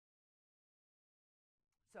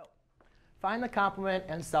So find the complement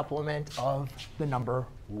and supplement of the number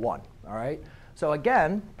 1. All right. So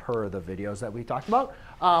again, per the videos that we talked about,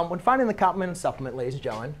 when finding the complement and supplement, ladies and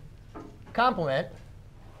gentlemen, complement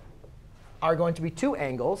are going to be two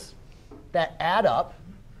angles that add up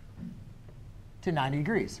to 90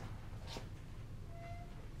 degrees.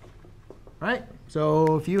 Right?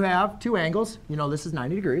 So if you have two angles, you know this is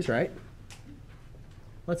 90 degrees, right?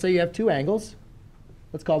 Let's say you have two angles.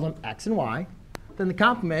 Let's call them x and y. Then the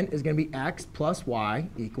complement is going to be x plus y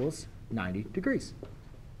equals 90 degrees.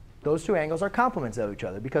 Those two angles are complements of each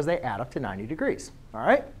other because they add up to 90 degrees. All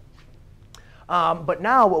right? But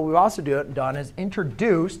now what we've also done is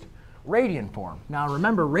introduced radian form. Now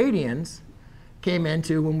remember, radians came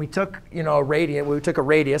into when we took a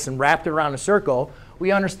radius and wrapped it around a circle.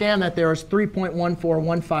 We understand that there is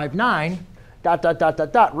 3.14159 ...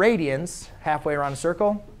 radians halfway around a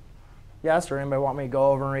circle. Yes? Or anybody want me to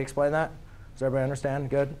go over and re-explain that? Does everybody understand?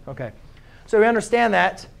 Good? OK. So we understand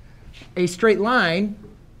that a straight line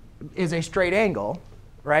is a straight angle,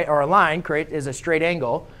 right? Or a line is a straight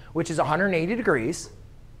angle, which is 180 degrees,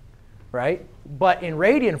 right? But in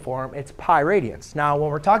radian form, it's pi radians. Now,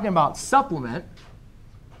 when we're talking about supplement,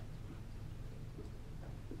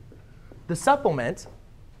 the supplement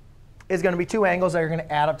is going to be two angles that are going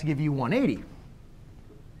to add up to give you 180.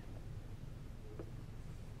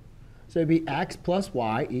 So it'd be x plus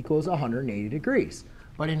y equals 180 degrees.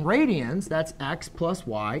 But in radians, that's x plus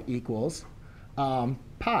y equals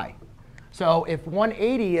pi. So if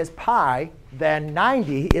 180 is pi, then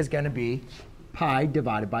 90 is going to be pi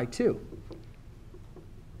divided by 2.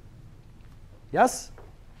 Yes?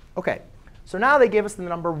 OK. So now they give us the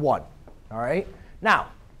number 1. All right?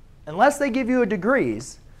 Now, unless they give you a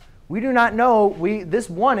degrees, we do not know. This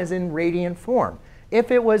 1 is in radian form.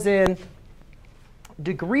 If it was in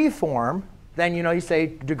degree form, then you say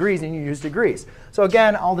degrees and you use degrees. So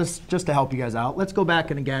again, all this just to help you guys out. Let's go back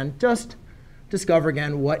and again just discover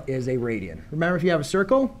again what is a radian. Remember, if you have a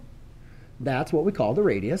circle, that's what we call the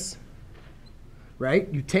radius.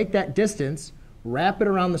 Right? You take that distance, wrap it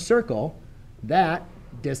around the circle. That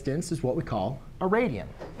distance is what we call a radian.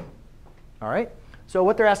 All right? So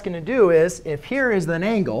what they're asking to do is, if here is an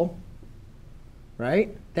angle,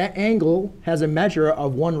 right, that angle has a measure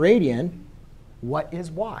of 1 radian, what is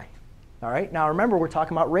y? All right? Now remember, we're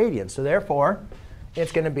talking about radians. So therefore,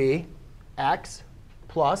 it's going to be x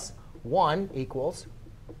plus 1 equals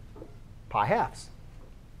pi halves.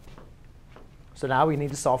 So now we need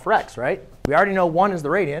to solve for x, right? We already know 1 is the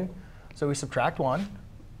radian, so we subtract 1.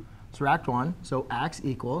 Subtract 1, so x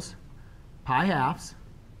equals pi halves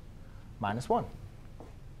minus 1.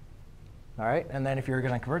 All right, and then if you're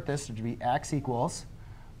going to convert this, it would be x equals,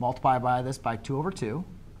 multiply by this by 2 over 2,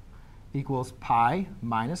 equals pi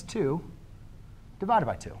minus 2 divided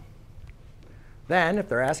by 2. Then if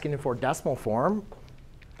they're asking for decimal form,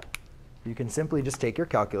 you can simply just take your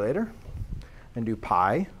calculator and do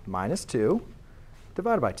pi minus 2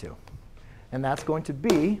 divided by 2. And that's going to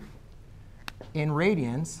be, in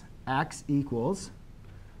radians, x equals,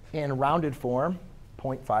 in rounded form,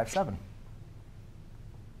 0.57.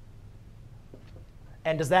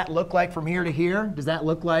 And does that look like from here to here? Does that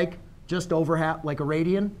look like just over half, like a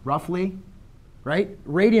radian, roughly? Right?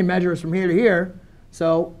 Radian measures from here to here.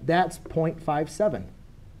 So that's 0.57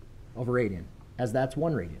 of a radian, as that's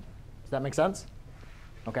 1 radian. Does that make sense?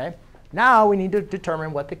 OK. Now we need to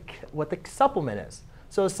determine what the supplement is.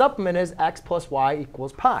 So the supplement is x plus y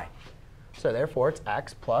equals pi. So therefore, it's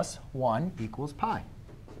x plus 1 equals pi.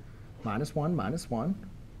 Minus 1 minus 1.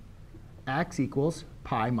 X equals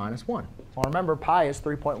pi minus 1. Well, remember, pi is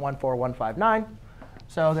 3.14159.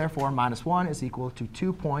 So therefore, minus 1 is equal to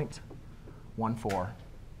 2.14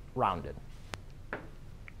 rounded.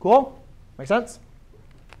 Cool? Make sense?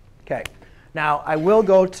 OK. Now, I will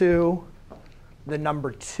go to the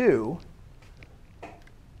number 2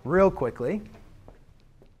 real quickly.